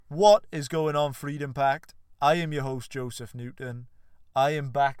What is going on, Freedom Pact? I am your host, Joseph Newton. I am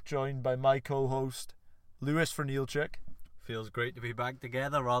back joined by my co-host, Lewis Fernilchik. Feels great to be back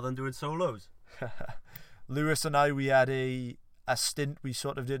together rather than doing solos. Lewis and I, we had a stint. We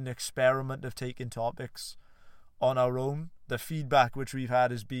sort of did an experiment of taking topics on our own. The feedback which we've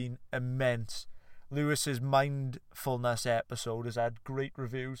had has been immense. Lewis's mindfulness episode has had great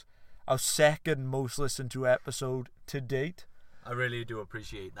reviews. Our second most listened to episode to date. I really do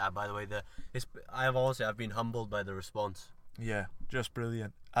appreciate that, by the way. I've been humbled by the response. Yeah, just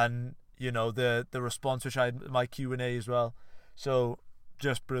brilliant. And, you know, the response which I had my Q&A as well. So,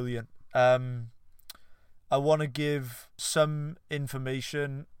 just brilliant. I want to give some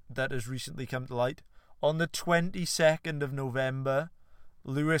information that has recently come to light. On the 22nd of November,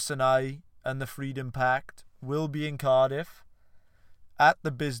 Lewis and I and the Freedom Pact will be in Cardiff at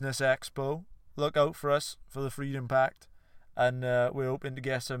the Business Expo. Look out for us for the Freedom Pact. And we're hoping to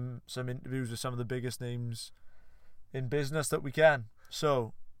get some interviews with some of the biggest names in business that we can.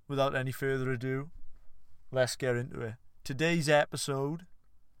 So, without any further ado, let's get into it. Today's episode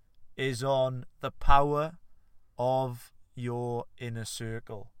is on the power of your inner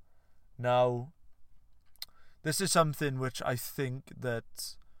circle. Now, this is something which I think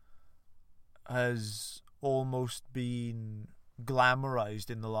that has almost been glamorized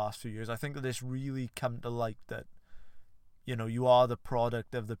in the last few years. I think that this really come to light that, you know, you are the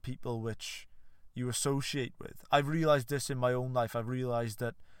product of the people which you associate with. I've realized this in my own life. I've realized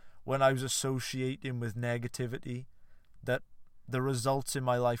that when I was associating with negativity, that the results in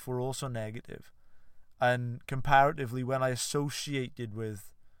my life were also negative. And comparatively, when I associated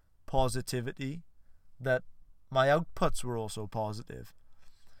with positivity, that my outputs were also positive.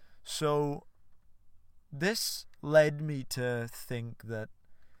 So this led me to think that,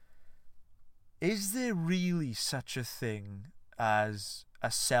 is there really such a thing as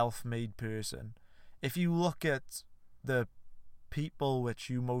a self-made person? If you look at the people which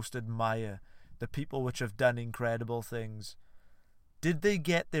you most admire, the people which have done incredible things, did they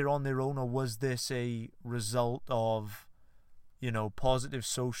get there on their own, or was this a result of, you know, positive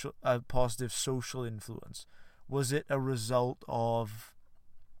social influence? Was it a result of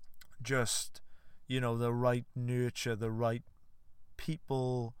just, you know, the right nurture, the right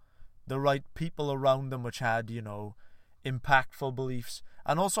people around them which had, you know, impactful beliefs?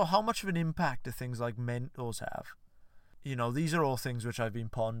 And also, how much of an impact do things like mentors have? You know, these are all things which I've been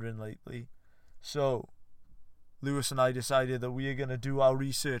pondering lately. So, Lewis and I decided that we are going to do our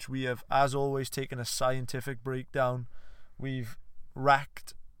research. We have, as always, taken a scientific breakdown. We've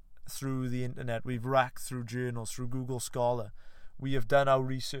racked through the internet. We've racked through journals, through Google Scholar. We have done our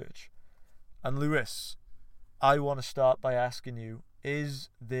research. And Lewis, I want to start by asking you, is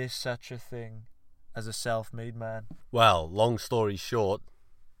there such a thing as a self-made man? Well, long story short,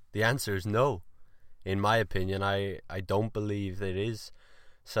 the answer is no. In my opinion, I don't believe there is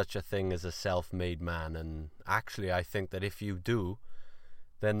such a thing as a self-made man. And actually, I think that if you do,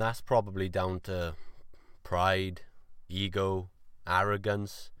 then that's probably down to pride, ego,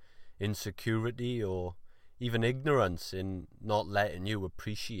 arrogance, insecurity, or even ignorance in not letting you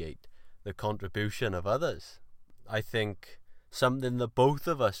appreciate the contribution of others. I think something that both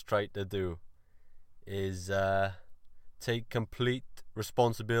of us tried to do is take complete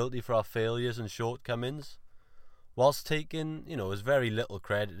responsibility for our failures and shortcomings, whilst taking, you know, as very little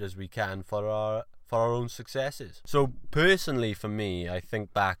credit as we can for our own successes. So personally, for me, I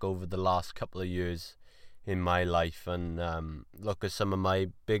think back over the last couple of years in my life and look at some of my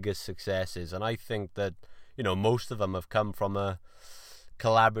biggest successes, and I think that, you know, most of them have come from a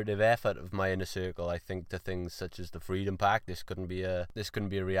collaborative effort of my inner circle. I think to things such as the Freedom Pact, this couldn't be a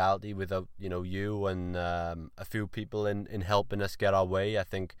reality without, you know, you and a few people in helping us get our way. I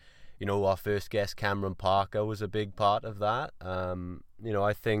think, you know, our first guest, Cameron Parker, was a big part of that. You know,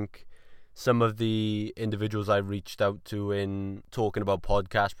 I think some of the individuals I reached out to in talking about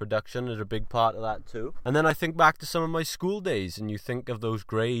podcast production is a big part of that too. And then I think back to some of my school days, and you think of those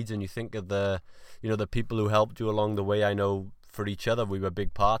grades, and you think of the, you know, the people who helped you along the way. I know for each other, we were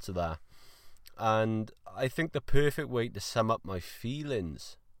big parts of that. And I think the perfect way to sum up my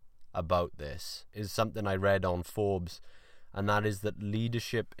feelings about this is something I read on Forbes, and that is that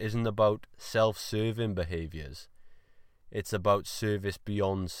leadership isn't about self-serving behaviors. It's about service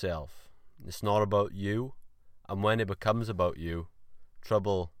beyond self. It's not about you, and when it becomes about you,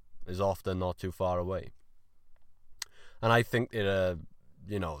 trouble is often not too far away. And I think that,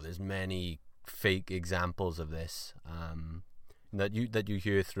 you know, there's many fake examples of this that you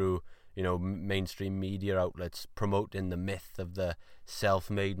hear through, you know, mainstream media outlets promoting the myth of the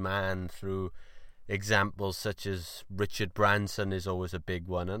self-made man through examples such as Richard Branson is always a big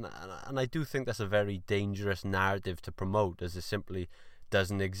one, and I do think that's a very dangerous narrative to promote, as it simply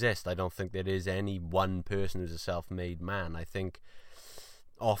doesn't exist. I don't think there is any one person who's a self-made man. I think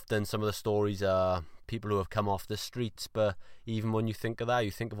often some of the stories are people who have come off the streets, but even when you think of that,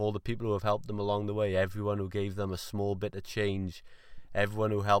 you think of all the people who have helped them along the way, everyone who gave them a small bit of change,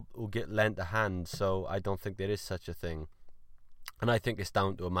 everyone who lent a hand. So I don't think there is such a thing. And I think it's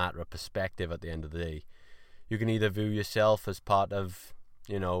down to a matter of perspective at the end of the day. You can either view yourself as part of,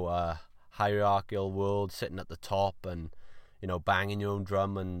 a hierarchical world, sitting at the top and, banging your own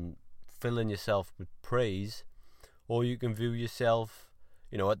drum and filling yourself with praise, or you can view yourself,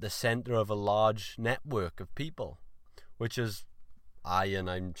 at the center of a large network of people, which is, and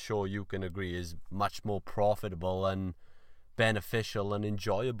I'm sure you can agree, is much more profitable and beneficial and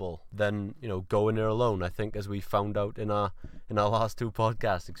enjoyable than going there alone. I think, as we found out in our last two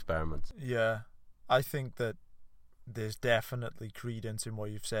podcast experiments. Yeah, I think that there's definitely credence in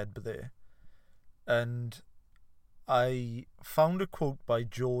what you've said there, and I found a quote by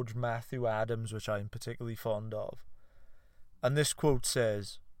George Matthew Adams which I'm particularly fond of, and this quote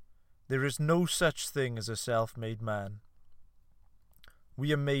says, "There is no such thing as a self-made man.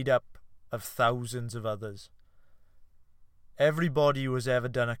 We are made up of thousands of others. Everybody who has ever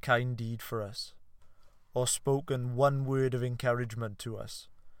done a kind deed for us, or spoken one word of encouragement to us,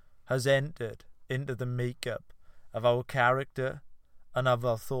 has entered into the makeup of our character and of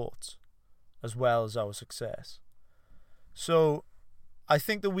our thoughts, as well as our success." So, I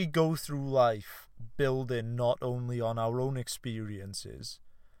think that we go through life building not only on our own experiences,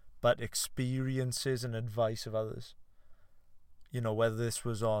 but experiences and advice of others. Whether this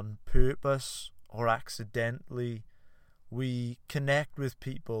was on purpose or accidentally, we connect with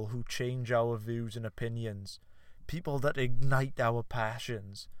people who change our views and opinions, people that ignite our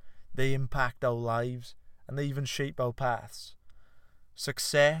passions. They impact our lives, and they even shape our paths.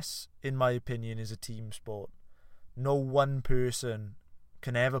 Success, in my opinion, is a team sport. No one person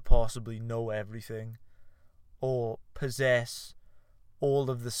can ever possibly know everything or possess all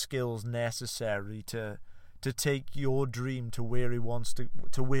of the skills necessary to take your dream to where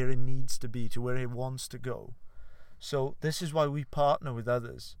where it needs to be, to where it wants to go. So this is why we partner with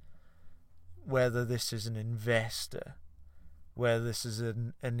others, whether this is an investor, whether this is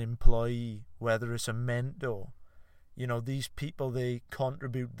an employee, whether it's a mentor. These people, they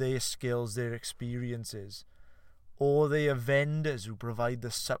contribute their skills, their experiences, or they are vendors who provide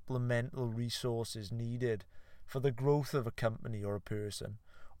the supplemental resources needed for the growth of a company or a person,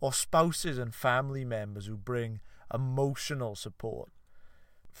 or spouses and family members who bring emotional support,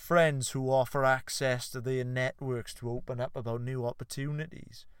 friends who offer access to their networks to open up about new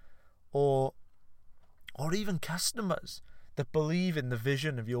opportunities, or even customers that believe in the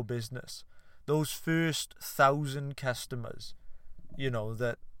vision of your business. Those first 1,000 customers,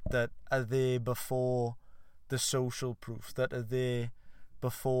 that are there before the social proof, that are there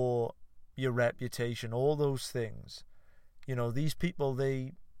before your reputation, all those things. These people,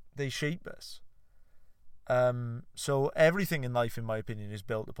 they shape us. So everything in life, in my opinion, is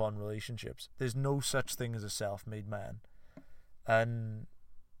built upon relationships. There's no such thing as a self-made man. And,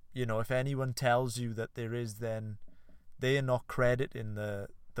 if anyone tells you that there is, then they are not crediting the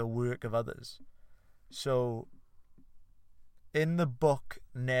work of others. So, in the book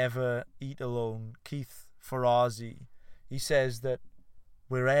Never Eat Alone, Keith Ferrazzi, he says that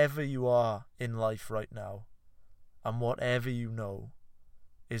wherever you are in life right now, and whatever you know,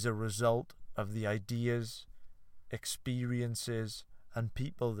 is a result of the ideas, experiences, and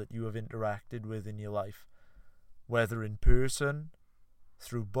people that you have interacted with in your life, whether in person,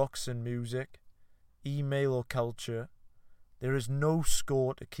 through books and music, email or culture. There is no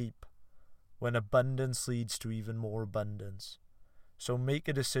score to keep when abundance leads to even more abundance. So make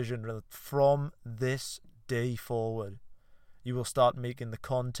a decision that from this day forward, you will start making the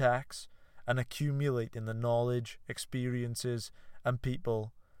contacts and accumulating the knowledge, experiences, and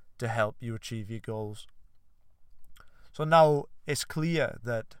people to help you achieve your goals. So now it's clear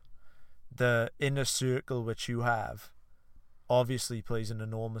that the inner circle which you have obviously plays an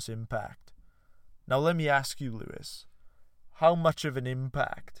enormous impact. Now let me ask you, Lewis, how much of an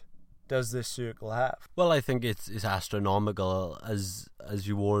impact does this circle have? Well, I think it's astronomical, as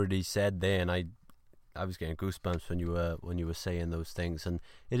you already said there, and I was getting goosebumps when you were saying those things. And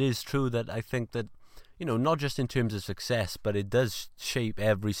it is true that I think that, not just in terms of success, but it does shape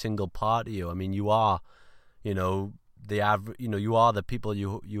every single part of you. I mean, you are, you are the people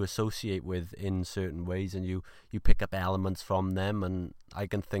you associate with in certain ways, and you pick up elements from them. And I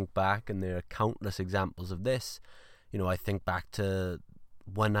can think back, and there are countless examples of this. I think back to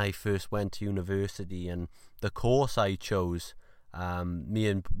when I first went to university and the course I chose. Me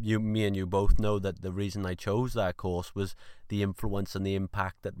and you both know that the reason I chose that course was the influence and the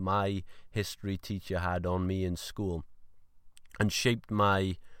impact that my history teacher had on me in school, and shaped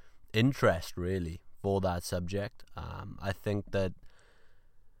my interest really for that subject. I think that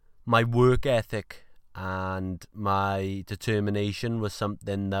my work ethic and my determination was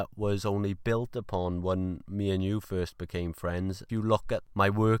something that was only built upon when me and you first became friends. If you look at my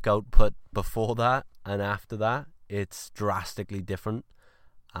work output before that and after that, it's drastically different,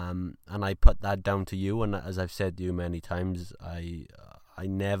 and I put that down to you. And as I've said to you many times, I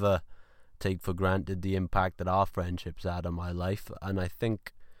never take for granted the impact that our friendships had on my life. And I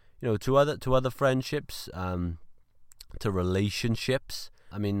think, to other friendships, to relationships.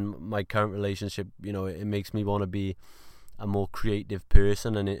 I mean, my current relationship, it makes me want to be a more creative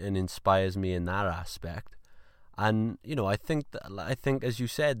person, and it inspires me in that aspect. And I think as you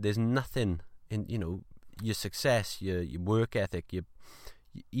said, there's nothing in your success, your work ethic,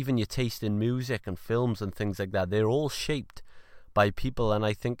 even your taste in music and films and things like that. They're all shaped by people, and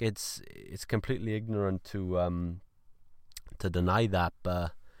I think it's completely ignorant to deny that.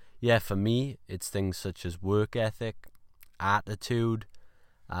 But yeah, for me, it's things such as work ethic, attitude,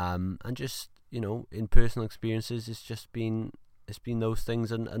 and just in personal experiences, it's been those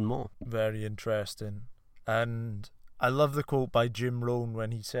things and more. Very interesting. And I love the quote by Jim Rohn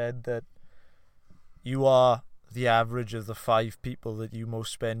when he said that you are the average of the 5 people that you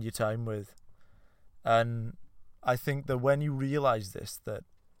most spend your time with. And I think that when you realize this, that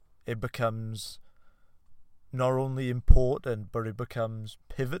it becomes not only important, but it becomes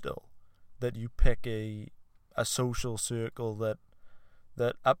pivotal that you pick a social circle that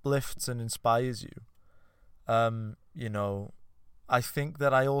uplifts and inspires you. I think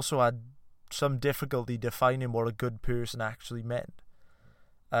that I also had some difficulty defining what a good person actually meant.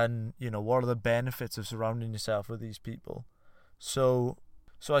 And, what are the benefits of surrounding yourself with these people? So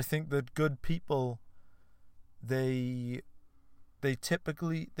I think that good people, they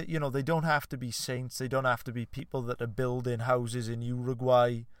typically, they don't have to be saints. They don't have to be people that are building houses in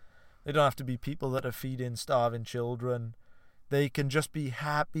Uruguay. They don't have to be people that are feeding starving children. They can just be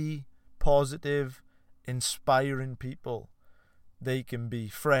happy, positive, inspiring people. They can be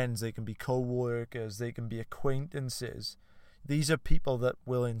friends. They can be co-workers. They can be acquaintances. These are people that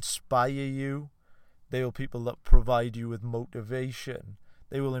will inspire you. They are people that provide you with motivation.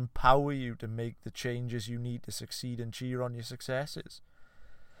 They will empower you to make the changes you need to succeed and cheer on your successes.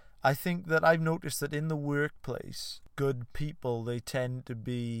 I think that I've noticed that in the workplace, good people, they tend to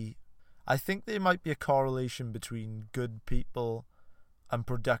be... I think there might be a correlation between good people and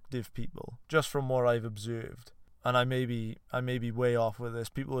productive people, just from what I've observed. And I may be way off with this.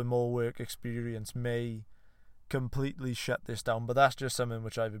 People with more work experience may completely shut this down, but that's just something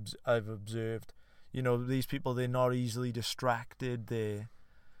which I've observed. These people, they're not easily distracted. They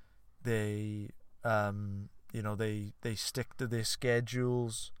stick to their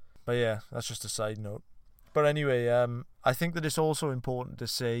schedules. But yeah, that's just a side note. But anyway, I think that it's also important to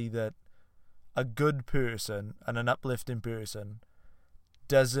say that a good person and an uplifting person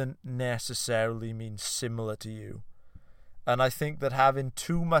doesn't necessarily mean similar to you. And I think that having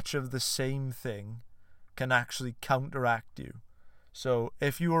too much of the same thing can actually counteract you. So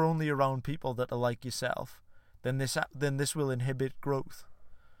if you are only around people that are like yourself, then this will inhibit growth,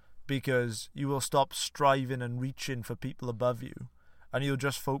 because you will stop striving and reaching for people above you, and you'll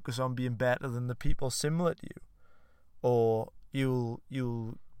just focus on being better than the people similar to you, or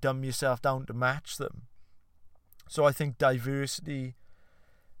you'll dumb yourself down to match them. So I think diversity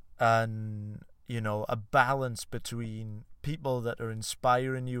and a balance between people that are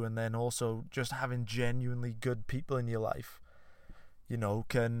inspiring you and then also just having genuinely good people in your life,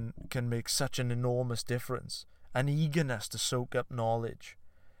 can make such an enormous difference. An eagerness to soak up knowledge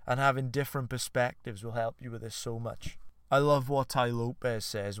and having different perspectives will help you with this so much. I love what Tai Lopez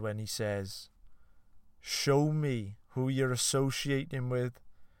says when he says, show me who you're associating with,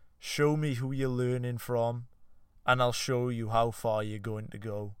 show me who you're learning from, and I'll show you how far you're going to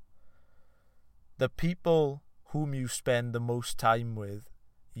go. The people whom you spend the most time with,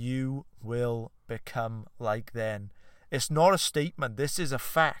 you will become like them. It's not a statement, this is a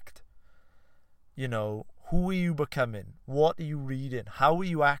fact. Who are you becoming? What are you reading? How are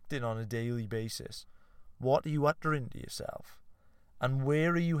you acting on a daily basis? What are you uttering to yourself? And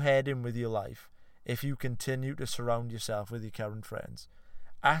where are you heading with your life if you continue to surround yourself with your current friends?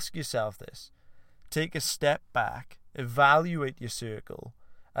 Ask yourself this. Take a step back, evaluate your circle,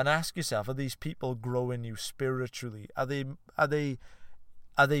 and ask yourself, are these people growing you spiritually? Are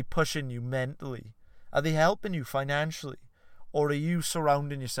they pushing you mentally? Are they helping you financially? Or are you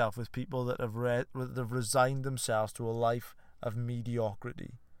surrounding yourself with people that have resigned themselves to a life of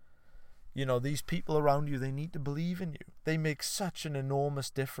mediocrity? You know, these people around you, they need to believe in you. They make such an enormous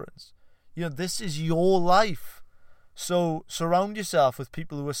difference. You know, this is your life. So surround yourself with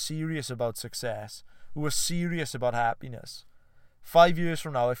people who are serious about success, who are serious about happiness. 5 years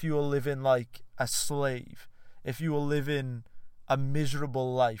from now, if you are living like a slave, if you are living a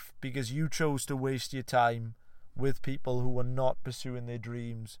miserable life because you chose to waste your time with people who are not pursuing their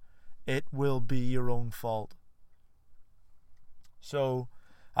dreams, it will be your own fault. So,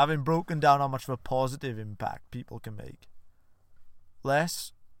 having broken down how much of a positive impact people can make,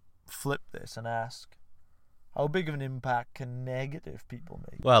 let's flip this and ask, how big of an impact can negative people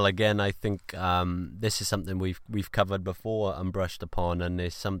make? Well, again, I think this is something we've covered before and brushed upon, and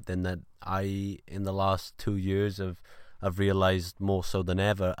it's something that I, in the last 2 years, have realised more so than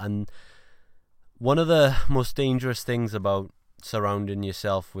ever. And one of the most dangerous things about surrounding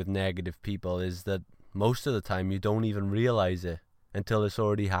yourself with negative people is that most of the time you don't even realise it until it's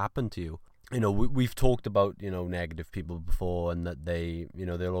already happened to you. You know, we've talked about, you know, negative people before, and that they, you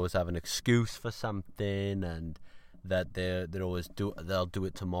know, they'll always have an excuse for something, and that they'll do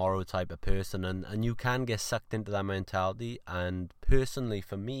it tomorrow type of person, and you can get sucked into that mentality. And personally,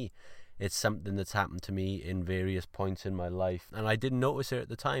 for me, it's something that's happened to me in various points in my life, and I didn't notice it at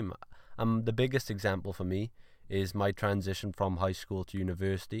the time. The biggest example for me is my transition from high school to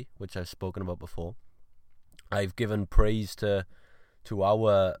university, which I've spoken about before. I've given praise to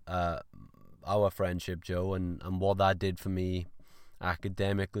our friendship, Joe, and what that did for me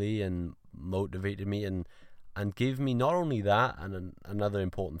academically, and motivated me, and gave me not only that, and another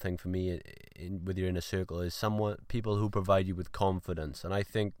important thing for me with your inner circle is people who provide you with confidence. And I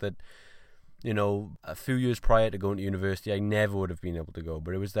think that, you know, a few years prior to going to university, I never would have been able to go,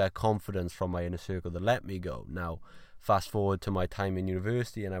 but it was their confidence from my inner circle that let me go. Now, fast forward to my time in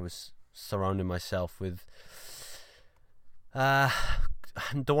university, and I was surrounding myself with I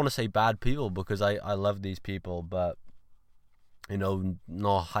don't want to say bad people, because I love these people, but, you know,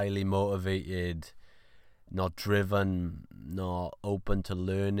 not highly motivated, not driven, not open to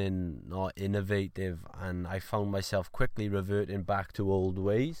learning, not innovative. And I found myself quickly reverting back to old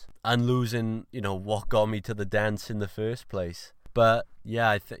ways and losing, you know, what got me to the dance in the first place. But yeah,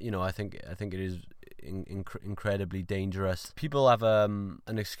 I think it is incredibly dangerous. People have an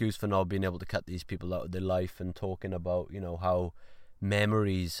excuse for not being able to cut these people out of their life, and talking about, you know, how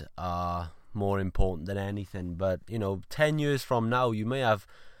memories are more important than anything. But, you know, 10 years from now, you may have,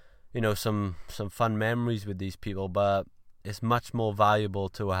 you know, some fun memories with these people, but it's much more valuable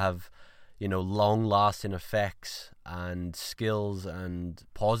to have, you know, long-lasting effects and skills and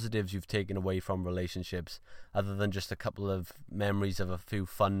positives you've taken away from relationships, other than just a couple of memories of a few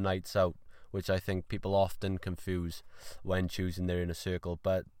fun nights out, which I think people often confuse when choosing their inner circle.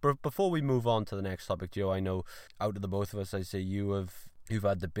 But before we move on to the next topic, Joe, I know out of the both of us, I'd say you've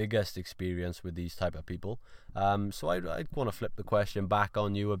had the biggest experience with these type of people. So I'd want to flip the question back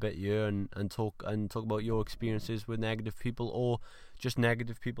on you a bit here, and talk about your experiences with negative people, or just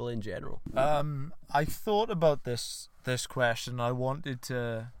negative people in general. I thought about this question. I wanted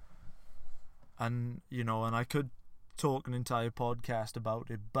to, and I could talk an entire podcast about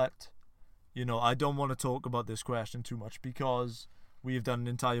it, but, you know, I don't want to talk about this question too much, because we've done an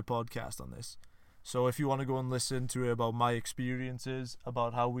entire podcast on this. So if you want to go and listen to it about my experiences,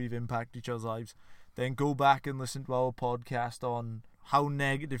 about how we've impacted each other's lives, then go back and listen to our podcast on how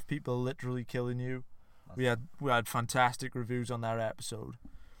negative people are literally killing you. We had fantastic reviews on that episode.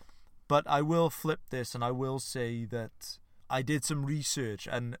 But I will flip this, and I will say that I did some research,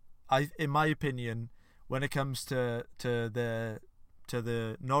 and in my opinion, when it comes to the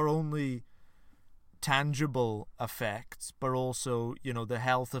not only tangible effects, but also, you know, the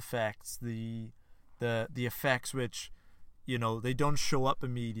health effects, the effects which, you know, they don't show up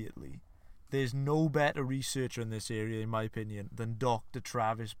immediately. There's no better researcher in this area, in my opinion, than Dr.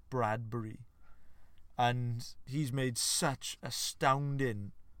 Travis Bradbury. And he's made such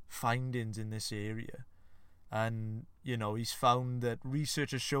astounding findings in this area. And, you know, he's found that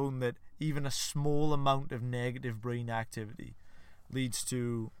research has shown that even a small amount of negative brain activity leads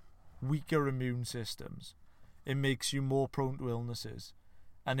to weaker immune systems. It makes you more prone to illnesses.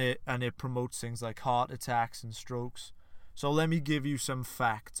 And it promotes things like heart attacks and strokes. So let me give you some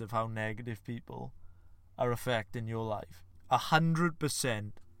facts of how negative people are affecting your life.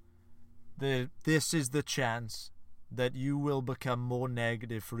 100%, this is the chance that you will become more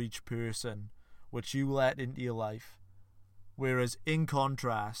negative for each person which you let into your life. Whereas in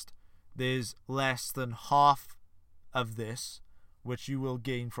contrast, there's less than half of this which you will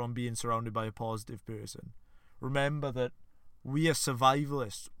gain from being surrounded by a positive person. Remember that We are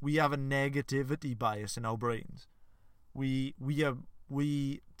survivalists. We have a negativity bias in our brains. We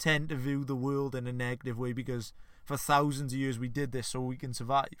tend to view the world in a negative way because for thousands of years we did this so we can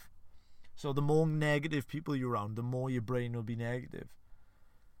survive. So the more negative people you're around, the more your brain will be negative.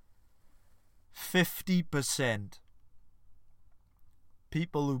 50%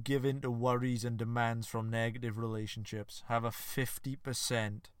 people who give in to worries and demands from negative relationships have a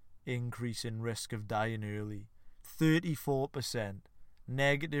 50% increase in risk of dying early. 34%.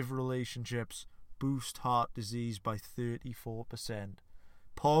 Negative relationships boost heart disease by 34%.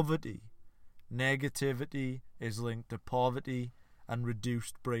 Poverty. Negativity is linked to poverty and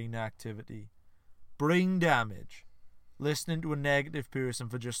reduced brain activity. Brain damage. Listening to a negative person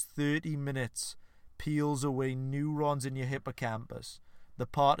for just 30 minutes peels away neurons in your hippocampus, the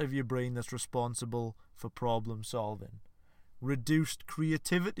part of your brain that's responsible for problem solving. Reduced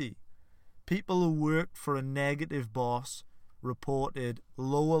creativity. People who worked for a negative boss reported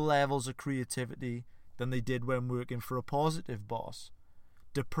lower levels of creativity than they did when working for a positive boss.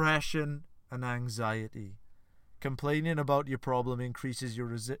 Depression and anxiety. Complaining about your problem increases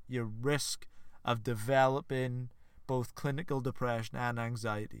your risk of developing both clinical depression and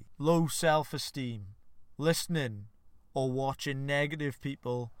anxiety. Low self-esteem. Listening or watching negative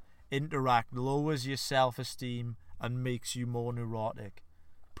people interact lowers your self-esteem and makes you more neurotic.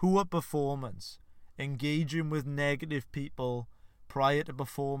 Poor performance. Engaging with negative people prior to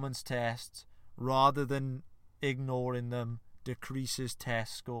performance tests rather than ignoring them decreases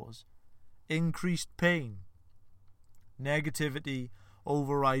test scores. Increased pain. Negativity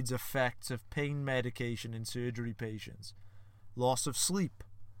overrides effects of pain medication in surgery patients. Loss of sleep.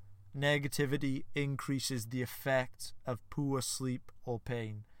 Negativity increases the effects of poor sleep or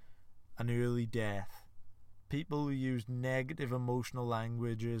pain and early death. People who use negative emotional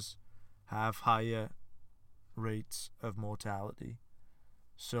languages have higher rates of mortality.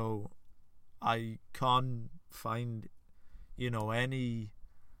 So I can't find, any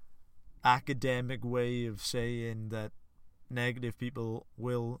academic way of saying that negative people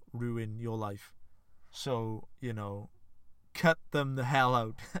will ruin your life. So, cut them the hell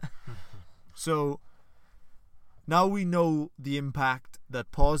out. So now we know the impact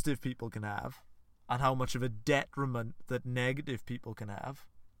that positive people can have and how much of a detriment that negative people can have.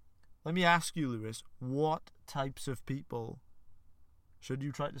 Let me ask you, Lewis, what types of people should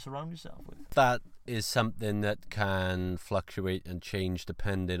you try to surround yourself with? That is something that can fluctuate and change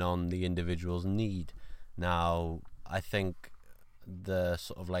depending on the individual's need. Now, I think the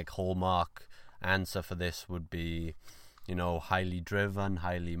sort of like hallmark answer for this would be, highly driven,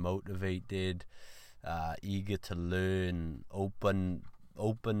 highly motivated, eager to learn,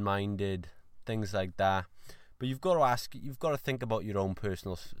 open-minded, things like that. But you've got to think about your own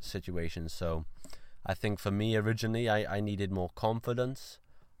personal situation. So I think for me originally, I needed more confidence.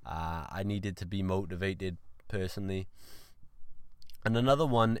 I needed to be motivated personally. And another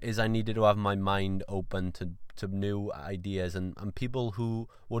one is I needed to have my mind open to new ideas and people who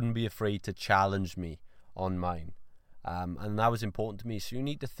wouldn't be afraid to challenge me on mine. And that was important to me. So you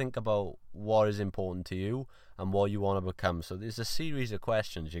need to think about what is important to you and what you want to become. So there's a series of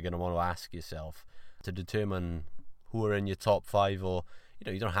questions you're going to want to ask yourself to determine who are in your top 5, or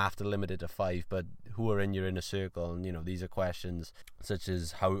you don't have to limit it to 5, but who are in your inner circle. And these are questions such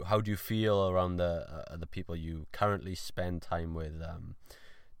as how do you feel around the people you currently spend time with.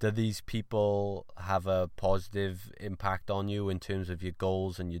 Do these people have a positive impact on you in terms of your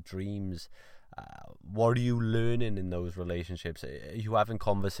goals and your dreams? What are you learning in those relationships? Are you having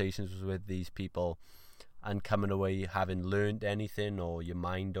conversations with these people and coming away having learned anything, or your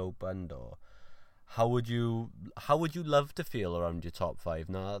mind opened? Or how would you love to feel around your top 5?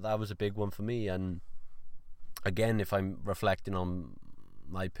 Now, that was a big one for me. And again, if I'm reflecting on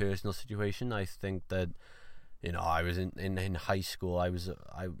my personal situation, I think that I was in high school.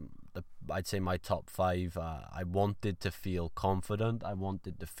 I'd say my top 5. I wanted to feel confident. I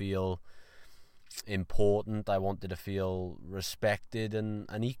wanted to feel important. I wanted to feel respected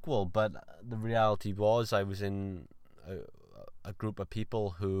and equal. But the reality was, I was in a group of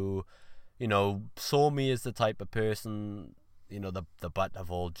people who, saw me as the type of person, the butt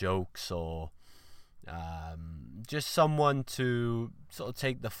of all jokes, or just someone to sort of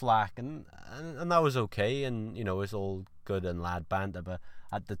take the flack, and that was okay, and it was all good and lad banter. But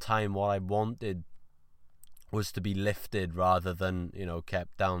at the time, what I wanted was to be lifted rather than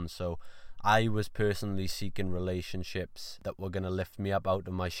kept down. So I was personally seeking relationships that were going to lift me up out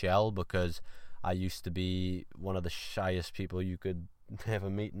of my shell, because I used to be one of the shyest people you could ever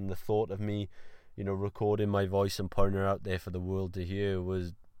meet, and the thought of me recording my voice and putting it out there for the world to hear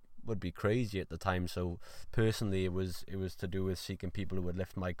was would be crazy at the time. So personally, it was to do with seeking people who would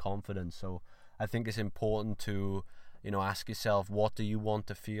lift my confidence. So I think it's important to, ask yourself, what do you want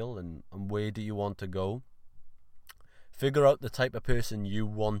to feel, and where do you want to go? Figure out the type of person you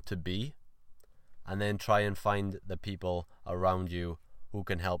want to be, and then try and find the people around you who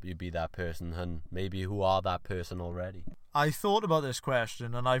can help you be that person, and maybe who are that person already. I thought about this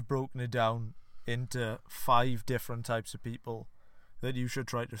question, and I've broken it down into 5 different types of people that you should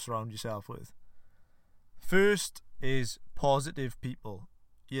try to surround yourself with. First is positive people.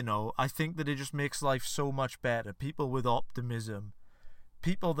 I think that it just makes life so much better. People with optimism,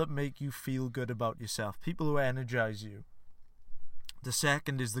 people that make you feel good about yourself, people who energize you. The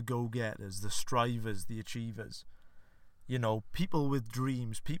second is the go-getters, the strivers, the achievers. People with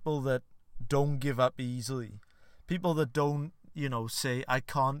dreams, people that don't give up easily, people that don't, say, I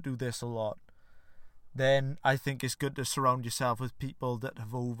can't do this a lot. Then I think it's good to surround yourself with people that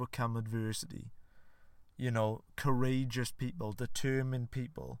have overcome adversity. Courageous people, determined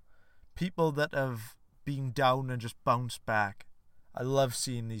people, people that have been down and just bounced back. I love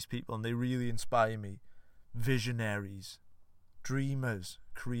seeing these people, and they really inspire me. Visionaries, dreamers,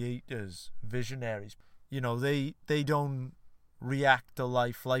 creators, visionaries. They don't react to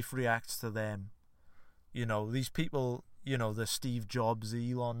life reacts to them. These people, the Steve Jobs,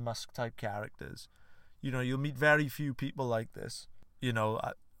 the Elon Musk type characters. You'll meet very few people like this.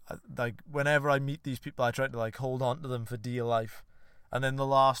 Like whenever I meet these people, I try to hold on to them for dear life. And then the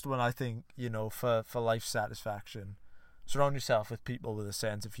last one, I think, for life satisfaction, surround yourself with people with a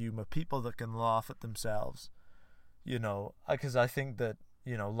sense of humor, people that can laugh at themselves. Because I think that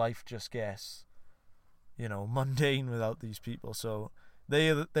life just gets mundane without these people. So they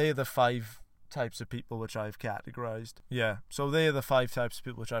are the 5 types of people which I've categorized. Yeah, so they are the 5 types of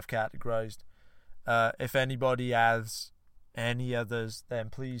people which I've categorized. If anybody has any others, then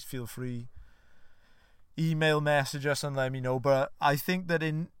please feel free, email, message us and let me know. But I think that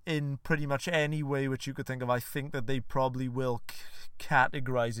in pretty much any way which you could think of, I think that they probably will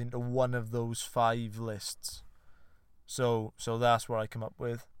categorize into one of those 5 lists. So that's what I come up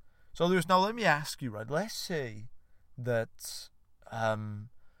with. So Lewis, now let me ask you, right? Let's say that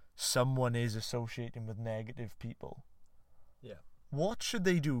someone is associating with negative people. Yeah. What should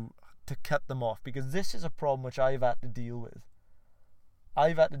they do to cut them off? Because this is a problem which I've had to deal with.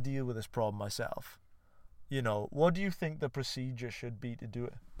 I've had to deal with this problem myself. What do you think the procedure should be to do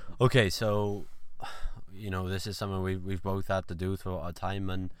it? Okay, so this is something we've both had to do throughout our time,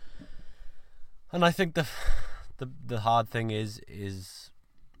 and I think the hard thing is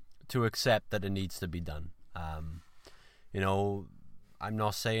to accept that it needs to be done. I'm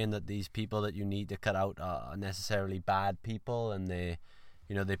not saying that these people that you need to cut out are necessarily bad people, and they're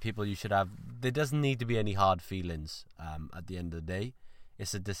people you should have. There doesn't need to be any hard feelings at the end of the day.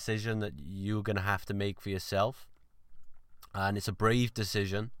 It's a decision that you're going to have to make for yourself, and it's a brave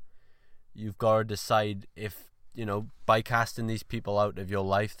decision. You've got to decide if, by casting these people out of your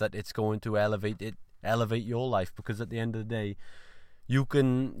life, that it's going to elevate your life, because at the end of the day, you're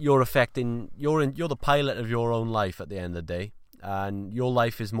the pilot of your own life at the end of the day, and your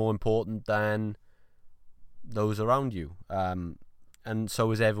life is more important than those around you. And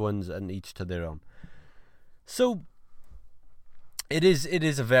so is everyone's, and each to their own. So it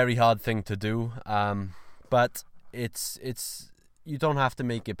is a very hard thing to do, but it's you don't have to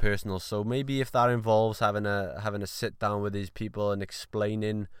make it personal. So maybe if that involves having a sit down with these people and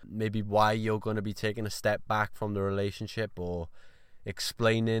explaining maybe why you're going to be taking a step back from the relationship, or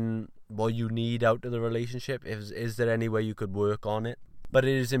explaining what you need out of the relationship, is there any way you could work on it? But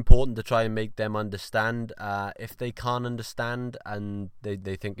it is important to try and make them understand. If they can't understand and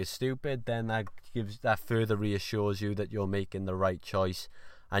they think it's stupid, then that further reassures you that you're making the right choice,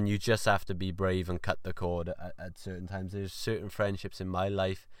 and you just have to be brave and cut the cord at certain times. There's certain friendships in my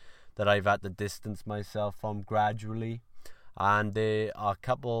life that I've had to distance myself from gradually, and there are a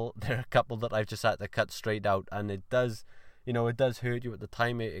couple that I've just had to cut straight out, and it does hurt you at the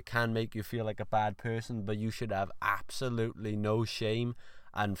time. It can make you feel like a bad person, but you should have absolutely no shame,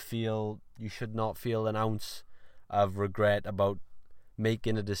 and you should not feel an ounce of regret about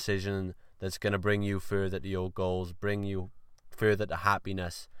making a decision that's going to bring you further to your goals, bring you further to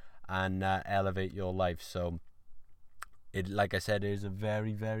happiness, and elevate your life. So like I said, it is a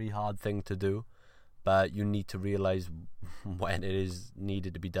very, very hard thing to do, but you need to realize when it is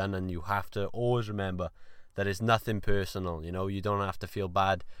needed to be done, and you have to always remember that it's nothing personal. You don't have to feel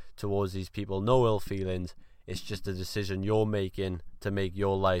bad towards these people. No ill feelings. It's just a decision you're making to make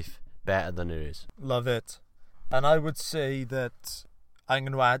your life better than it is. Love it. And I would say that I'm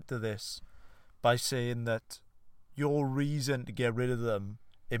going to add to this by saying that your reason to get rid of them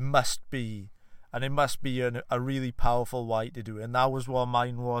it must be a really powerful way to do it. And that was what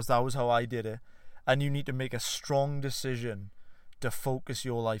mine was. That was how I did it. And you need to make a strong decision to focus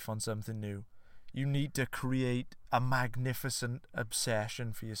your life on something new. You need to create a magnificent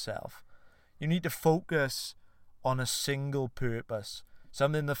obsession for yourself. You need to focus on a single purpose,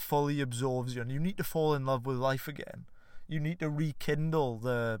 something that fully absorbs you, and you need to fall in love with life again. You need to rekindle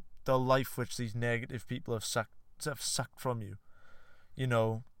the life which these negative people have sucked from you. You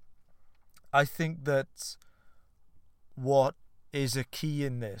know, I think that what is a key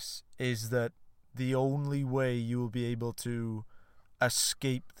in this is that the only way you will be able to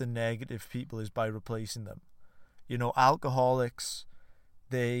escape the negative people is by replacing them. You know, alcoholics,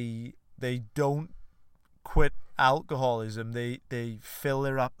 they don't quit alcoholism. They fill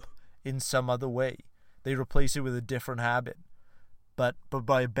it up in some other way. They replace it with a different habit, but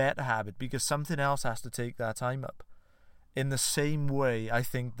by a better habit, because something else has to take that time up. In the same way, I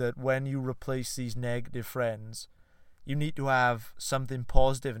think that when you replace these negative friends, you need to have something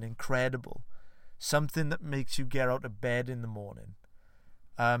positive and incredible, something that makes you get out of bed in the morning.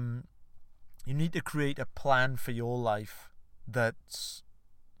 You need to create a plan for your life that's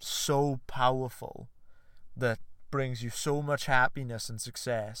so powerful, that brings you so much happiness and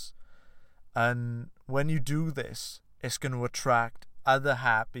success. And when you do this, it's going to attract other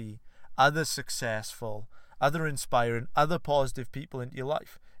happy, other successful, other inspiring, other positive people into your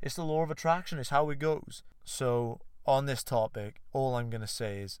life. It's the law of attraction. It's how it goes. So on this topic, all I'm going to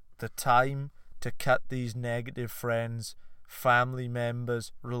say is the time to cut these negative friends, family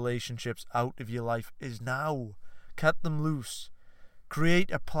members, relationships out of your life is now. Cut them loose.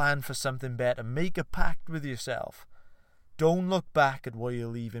 Create a plan for something better. Make a pact with yourself. Don't look back at what you're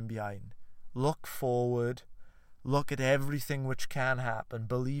leaving behind. Look forward. Look at everything which can happen.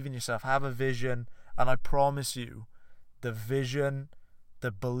 Believe in yourself. Have a vision. And I promise you, the vision,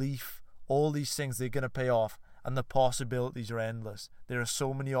 the belief, all these things, they're going to pay off. And the possibilities are endless. There are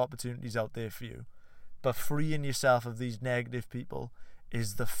so many opportunities out there for you. But freeing yourself of these negative people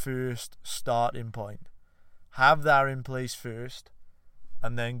is the first starting point. Have that in place first,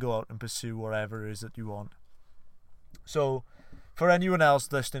 and then go out and pursue whatever it is that you want. So, for anyone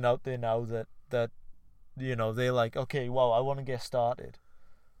else listening out there now that you know, they're like, okay, wow, I want to get started.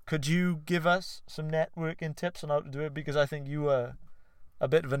 Could you give us some networking tips on how to do it? Because I think you are a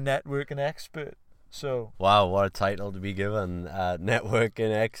bit of a networking expert. So wow, what a title to be given,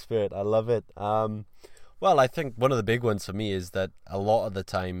 networking expert. I love it. Well, I think one of the big ones for me is that a lot of the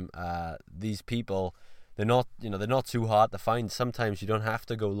time, these people, they're not too hard to find. Sometimes you don't have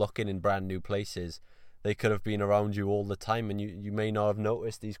to go looking in brand new places. They could have been around you all the time, and you may not have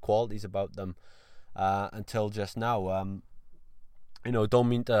noticed these qualities about them until just now. Don't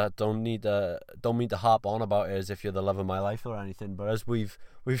mean to harp on about it as if you're the love of my life or anything. But as we've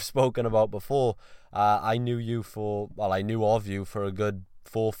spoken about before, I knew of you for a good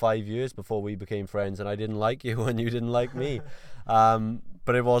 4 or 5 years before we became friends, and I didn't like you and you didn't like me.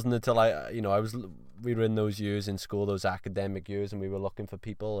 But it wasn't until we were in those years in school, those academic years, and we were looking for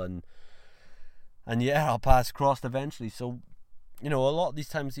people, and yeah, our paths crossed eventually. So, a lot of these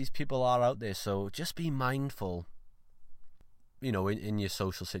times these people are out there, so just be mindful. In your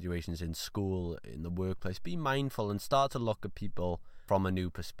social situations, in school, in the workplace, be mindful and start to look at people from a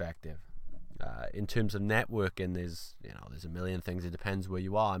new perspective. In terms of networking, there's a million things. It depends where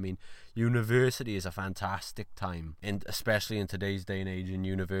you are. I mean, university is a fantastic time, and especially in today's day and age, in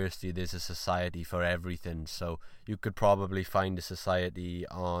university, there's a society for everything. So you could probably find a society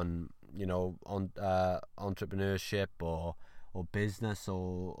on entrepreneurship or business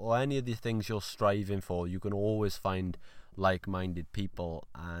or any of the things you're striving for. You can always find like-minded people,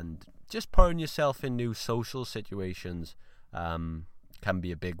 and just putting yourself in new social situations can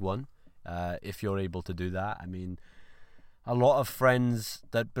be a big one. If you're able to do that. I mean, a lot of friends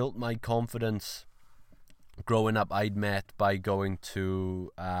that built my confidence growing up, I'd met by going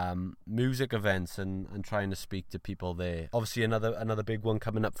to music events and trying to speak to people there. Obviously, another big one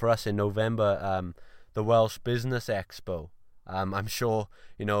coming up for us in November, the Welsh Business Expo. I'm sure,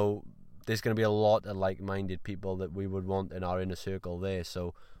 there's going to be a lot of like-minded people that we would want in our inner circle there.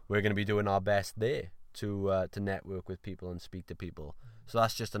 So we're going to be doing our best there to network with people and speak to people. So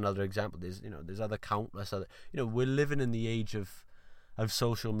that's just another example. There's other countless other. We're living in the age of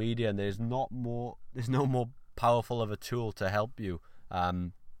social media, and there's no more powerful of a tool to help you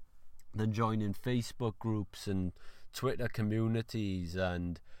than joining Facebook groups and Twitter communities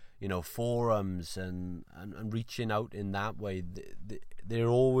and forums and reaching out in that way. There are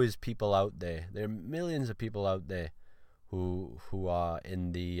always people out there. There are millions of people out there who are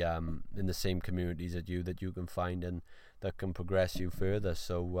in the same communities that you can find and that can progress you further.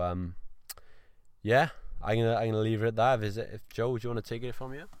 So yeah, I'm gonna leave it at that. If Joe, do you want to take it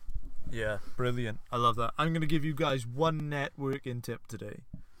from here? Yeah, brilliant. I love that. I'm going to give you guys one networking tip today,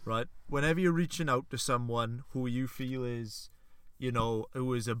 right? Whenever you're reaching out to someone who you feel is,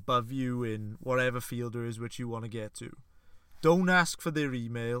 who is above you in whatever field there is which you want to get to, don't ask for their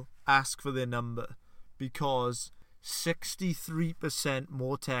email, ask for their number, because 63%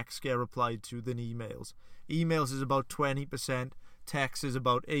 more texts get replied to than emails. Emails is about 20%, text is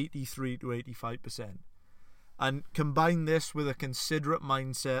about 83 to 85%. And combine this with a considerate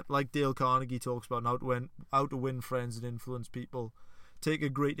mindset, like Dale Carnegie talks about, how to win friends and influence people. Take a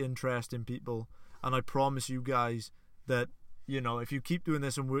great interest in people. And I promise you guys that, if you keep doing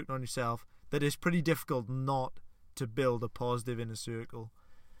this and working on yourself, that it's pretty difficult not to build a positive inner circle.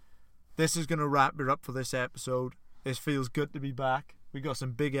 This is going to wrap it up for this episode. It feels good to be back. We got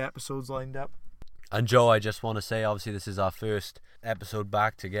some big episodes lined up. And Joe, I just want to say, obviously this is our first episode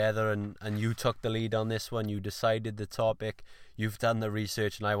back together, and you took the lead on this one. You decided the topic, you've done the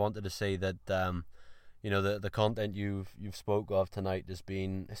research, and I wanted to say that the content you've spoke of tonight it's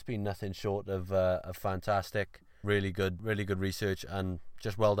been nothing short of fantastic, really good research, and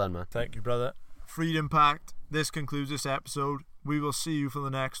just well done, man. Thank you, brother. Freedom Pact. This concludes this episode. We will see you for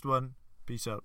the next one. Peace out.